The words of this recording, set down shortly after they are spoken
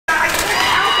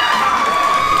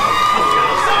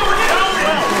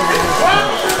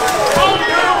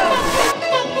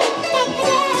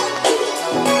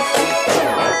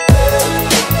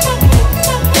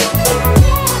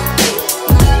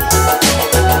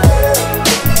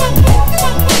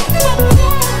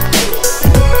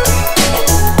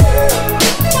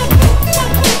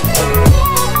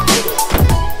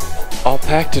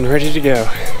packed and ready to go.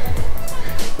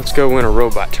 Let's go win a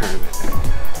robot tournament.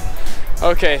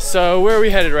 Okay, so where are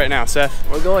we headed right now, Seth?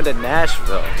 We're going to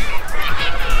Nashville.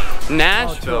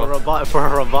 Nashville? For a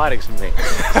robotics meet.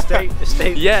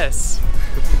 State. Yes,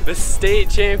 the state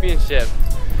championship.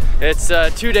 It's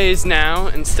 2 days now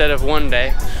instead of 1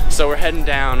 day. So we're heading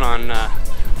down on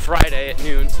Friday at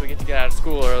noon, so we get to get out of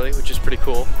school early, which is pretty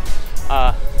cool.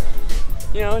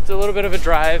 You know, it's a little bit of a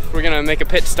drive. We're gonna make a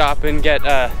pit stop and get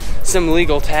some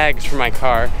legal tags for my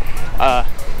car.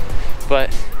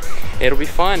 But it'll be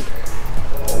fun.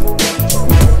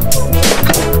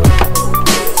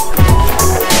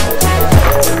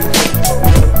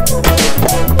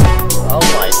 Oh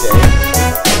my day.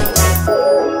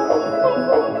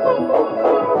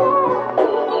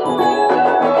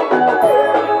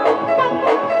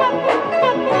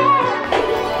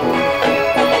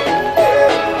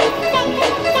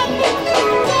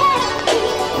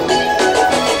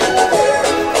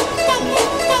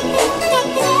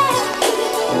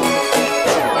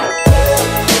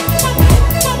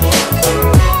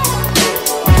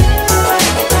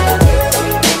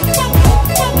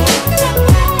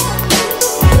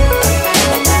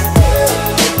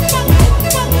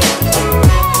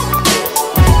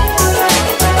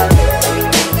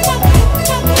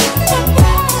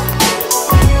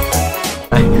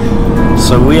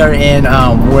 So we are in,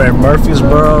 we're in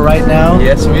Murfreesboro right now.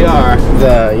 Yes, we are.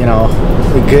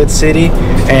 The good city,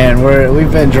 and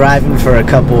we've been driving for a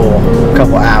couple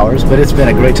hours, but it's been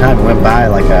a great time. It went by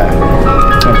fast.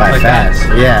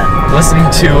 That. Yeah. Listening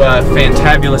to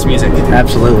fantabulous music.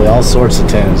 Absolutely, all sorts of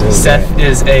tunes. Seth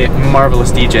is a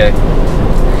marvelous DJ.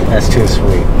 That's too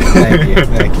sweet. Thank you,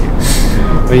 thank you.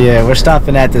 But yeah, we're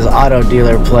stopping at this auto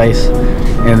dealer place,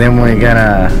 and then we're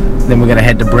gonna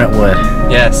head to Brentwood.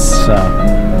 Yes. So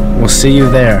we'll see you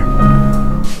there.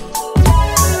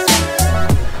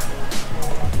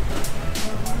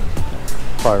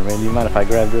 Pardon me, do you mind if I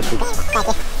grab this?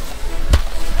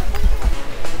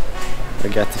 I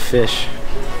got the fish.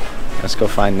 Let's go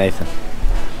find Nathan.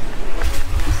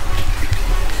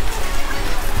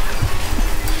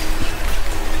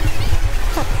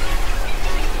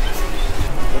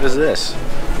 What is this?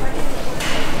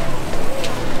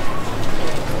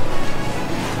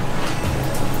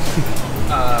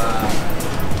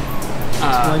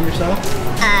 Explain yourself.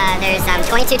 There's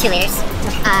 22 2-liters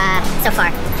so far,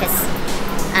 because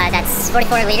that's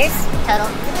 44 liters total,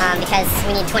 because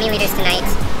we need 20 liters tonight,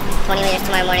 20 liters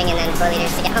tomorrow morning, and then 4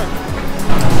 liters to get home.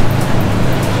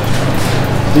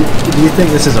 Do you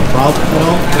think this is a problem at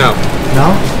all? No.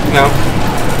 No? No.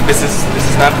 This is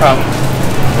not a problem.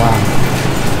 Wow.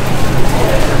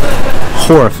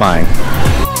 Horrifying.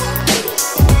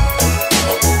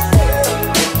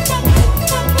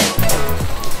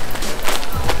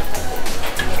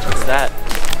 What's that?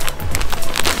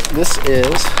 This is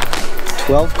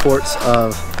 12 quarts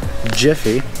of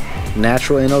Jiffy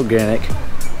natural and organic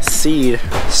seed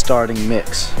starting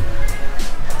mix.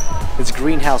 It's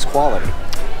greenhouse quality.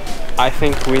 I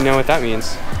think we know what that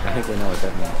means. I think we know what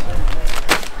that means.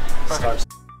 Starts.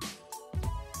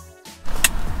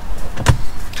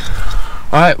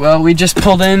 Alright, well, we just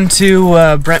pulled into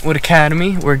Brentwood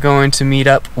Academy. We're going to meet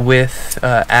up with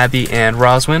Abby and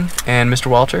Roswin and Mr.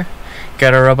 Walter.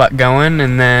 Get our robot going,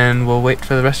 and then we'll wait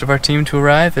for the rest of our team to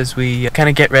arrive as we kind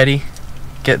of get ready,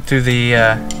 get through the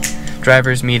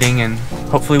driver's meeting, and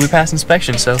hopefully we pass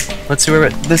inspection. So let's see where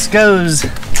this goes.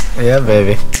 Yeah,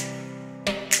 baby.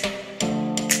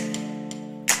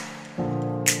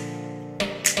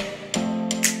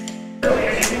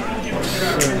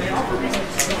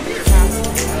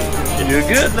 You're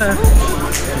good now.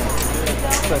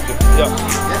 Yeah.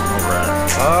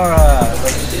 Alright.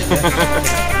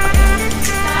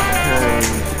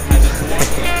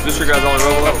 This your guys' only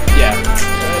robo? Yeah.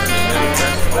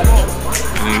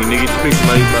 You need to get your picture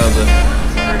made by the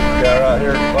guy right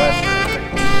here in class.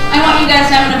 I want you guys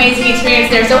to have an amazing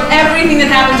experience there. So everything that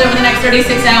happens over the next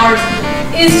 36 hours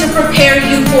is to prepare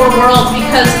you for Worlds,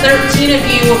 because 13 of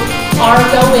you are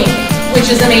going,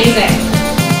 which is amazing.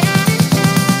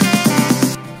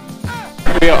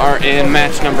 We are in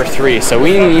match number 3, so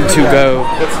we need to go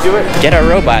get our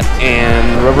robot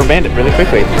and rubber band it really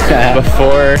quickly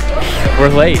before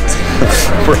we're late.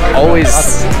 We're always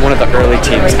one of the early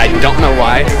teams. I don't know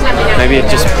why. Maybe it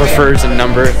just prefers a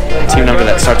team number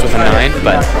that starts with a 9,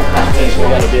 but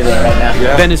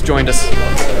Ben has joined us.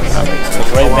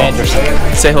 Ray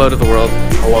Vanderson. Say hello to the world.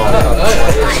 Hello.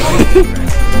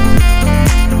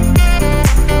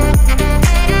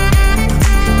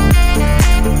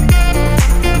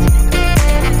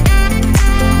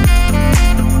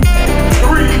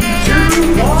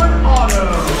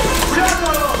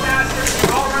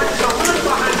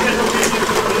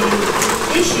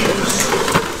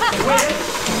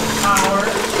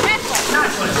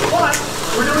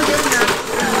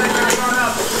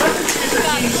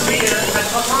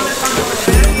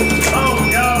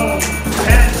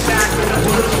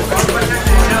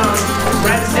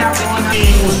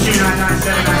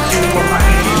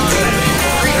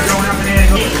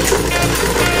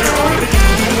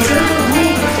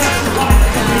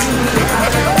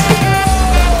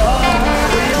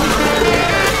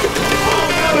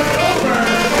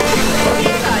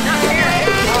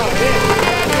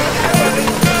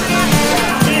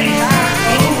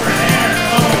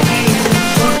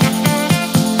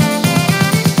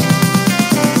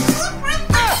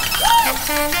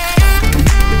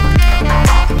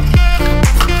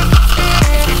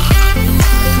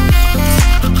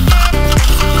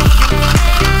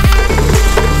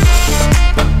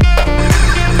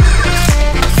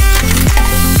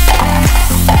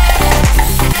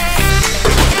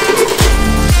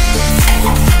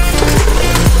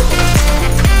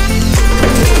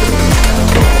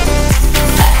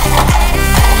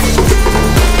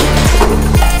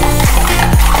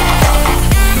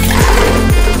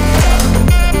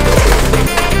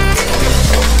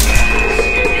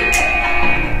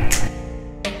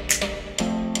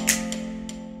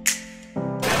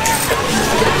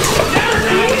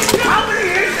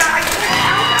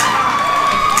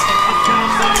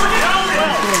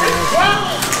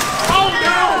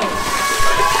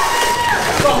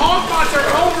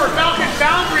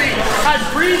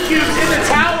 3 cubes in the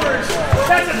towers.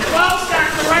 That's a 12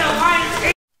 stack to right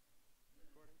alliance.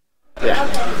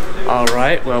 Yeah. All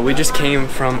right. Well, we just came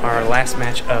from our last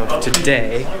match of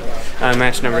today,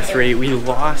 match number 3. We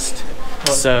lost,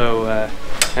 so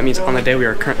that means on the day we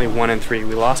are currently 1-3.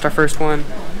 We lost our first one,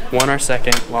 won our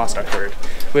second, lost our third.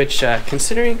 Which,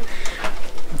 considering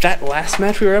that last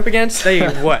match we were up against, they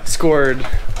scored?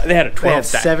 They had a 12 They had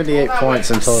stack. 78 points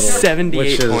in total. 78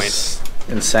 which is points.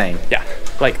 Insane. Yeah,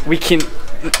 like we can,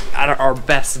 at our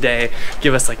best day,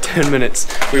 give us like 10 minutes,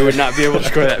 we would not be able to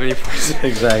score that many points.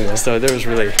 Exactly. So there was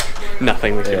really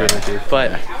nothing we could really do.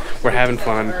 But we're having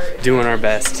fun, doing our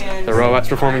best. The robot's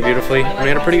performing beautifully, and we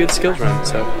had a pretty good skills run,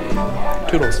 so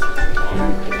toodles.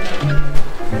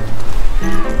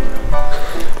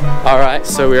 Alright,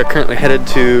 so we are currently headed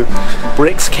to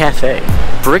Bricks Cafe.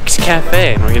 Bricks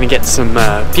Cafe, and we're gonna get some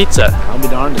pizza. I'll be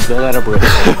darned to build out of bricks.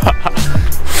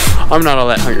 I'm not all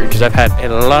that hungry because I've had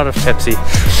a lot of Pepsi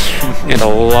and a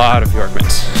lot of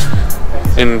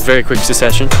Yorkmans in very quick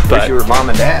succession. But your mom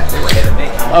and dad.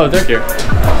 oh, they're here.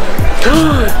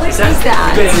 Is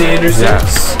that? Busy Anderson.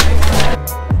 Yes.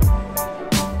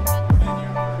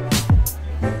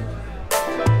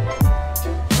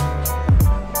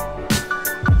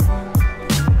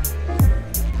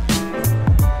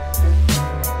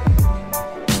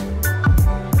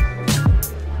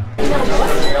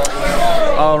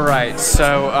 Alright,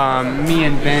 so me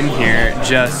and Ben here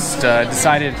just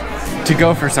decided to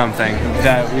go for something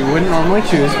that we wouldn't normally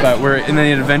choose, but we're in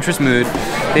the adventurous mood.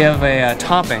 They have a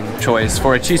topping choice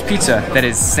for a cheese pizza that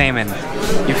is salmon.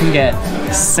 You can get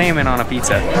salmon on a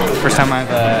pizza. First time I've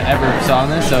ever saw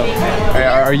this, so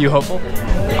are you hopeful?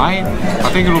 I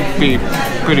think it'll be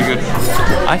pretty good.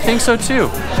 I think so too.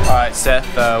 Alright, Seth,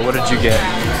 what did you get?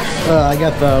 I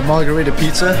got the margarita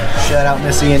pizza. Shout out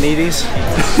Missy and Edie's.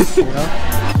 You know?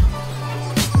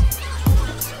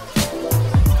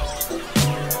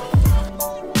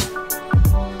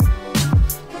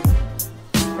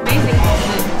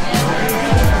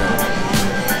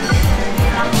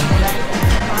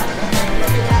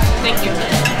 Thank you.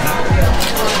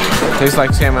 Tastes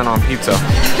like salmon on pizza.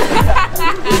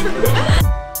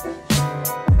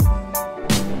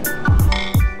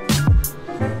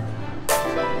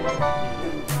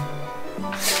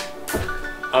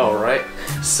 Alright,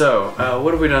 so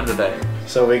what have we done today?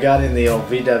 So we got in the old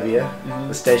VW,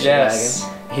 the station wagon.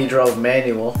 He drove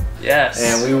manual. Yes.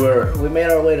 And we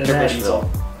made our way to Nashville.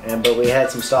 But we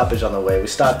had some stoppage on the way. We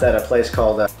stopped at a place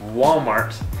called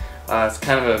Walmart. It's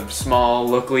kind of a small,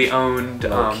 locally owned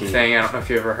thing. I don't know if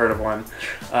you ever heard of one.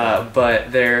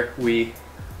 But there we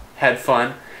had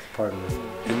fun. Pardon me.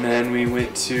 And then we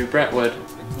went to Brentwood,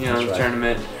 you know, the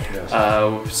tournament. Yes.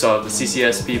 We saw the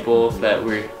CCS people that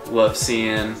we love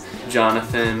seeing,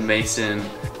 Jonathan, Mason,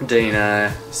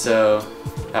 Dana. So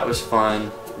that was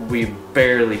fun. We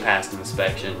barely passed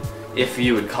inspection, if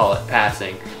you would call it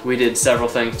passing. We did several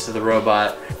things to the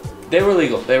robot. They were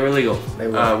legal. They were legal. They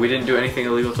were. We didn't do anything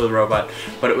illegal to the robot,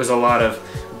 but it was a lot of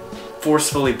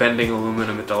forcefully bending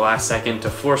aluminum at the last second to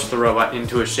force the robot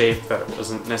into a shape that it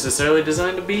wasn't necessarily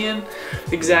designed to be in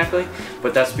exactly,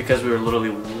 but that's because we were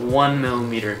literally 1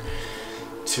 millimeter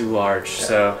too large. Yeah.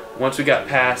 So once we got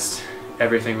past,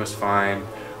 everything was fine.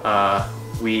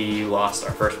 We lost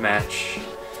our first match.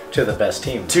 To the best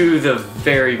team. To the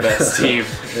very best team.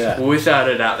 Yeah. Without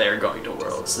a doubt, they are going to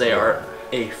Worlds. They are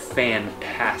a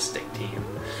fantastic team.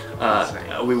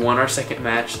 We won our second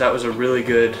match. That was a really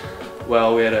good,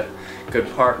 well, we had a good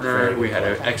partner. We had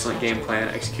an excellent game plan,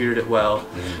 executed it well.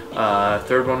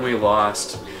 Third one we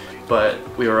lost,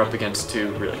 but we were up against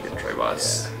 2 really good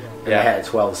Treybots. Yeah. They had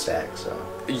 12 stacks, so.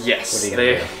 Yes,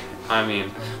 they, I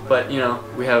mean, but you know,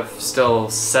 we have still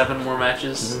 7 more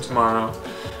matches tomorrow.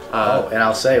 And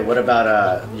I'll say, what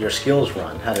about your skills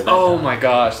run? How did that Oh go? my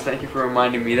gosh, thank you for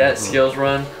reminding me. That skills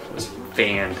run was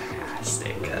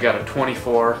fantastic. We got a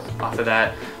 24 off of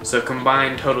that. So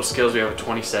combined total skills, we have a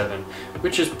 27,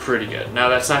 which is pretty good. Now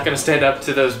that's not going to stand up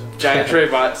to those giant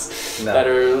Treybots that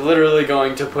are literally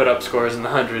going to put up scores in the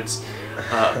hundreds.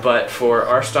 But for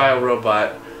our style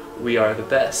robot, we are the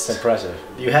best. It's impressive.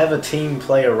 You have a team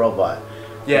player robot.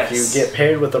 Yes. If you get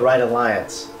paired with the right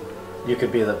alliance, you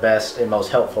could be the best and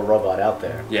most helpful robot out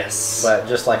there. Yes. But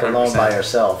just like 100%. alone by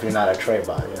yourself, you're not a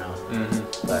Treybot, you know.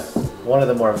 But one of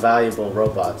the more valuable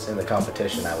robots in the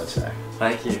competition, I would say.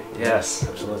 Thank you. Yes.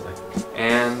 Absolutely.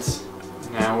 And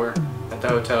now we're at the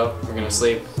hotel. We're gonna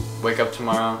sleep, wake up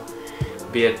tomorrow,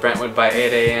 be at Brentwood by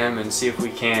 8 a.m. and see if we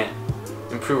can't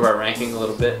improve our ranking a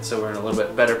little bit, so we're in a little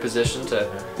bit better position to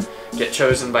get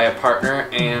chosen by a partner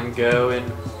and go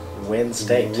and win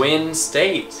state. Win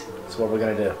state. That's what we're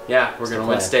gonna do. Yeah, we're gonna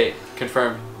win state.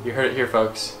 Confirmed. You heard it here,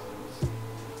 folks.